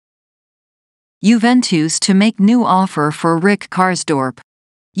Juventus to make new offer for Rick Karsdorp.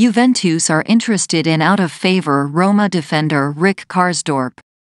 Juventus are interested in out-of-favor Roma defender Rick Karsdorp.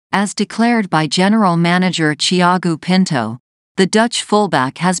 As declared by General Manager Tiago Pinto, the Dutch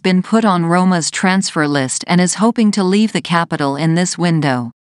fullback has been put on Roma's transfer list and is hoping to leave the capital in this window.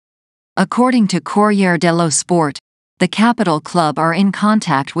 According to Corriere dello Sport, the capital club are in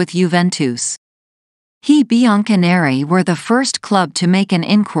contact with Juventus. Bianconeri were the first club to make an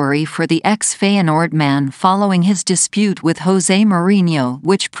inquiry for the ex-Feyenoord man following his dispute with Jose Mourinho,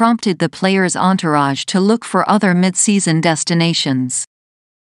 which prompted the player's entourage to look for other mid-season destinations.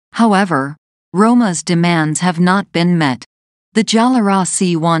 However, Roma's demands have not been met. The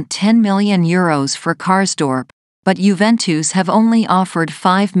Giallorossi want €10 million for Karsdorp, but Juventus have only offered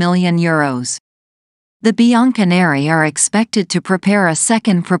 €5 million. The Bianconeri are expected to prepare a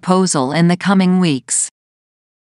second proposal in the coming weeks.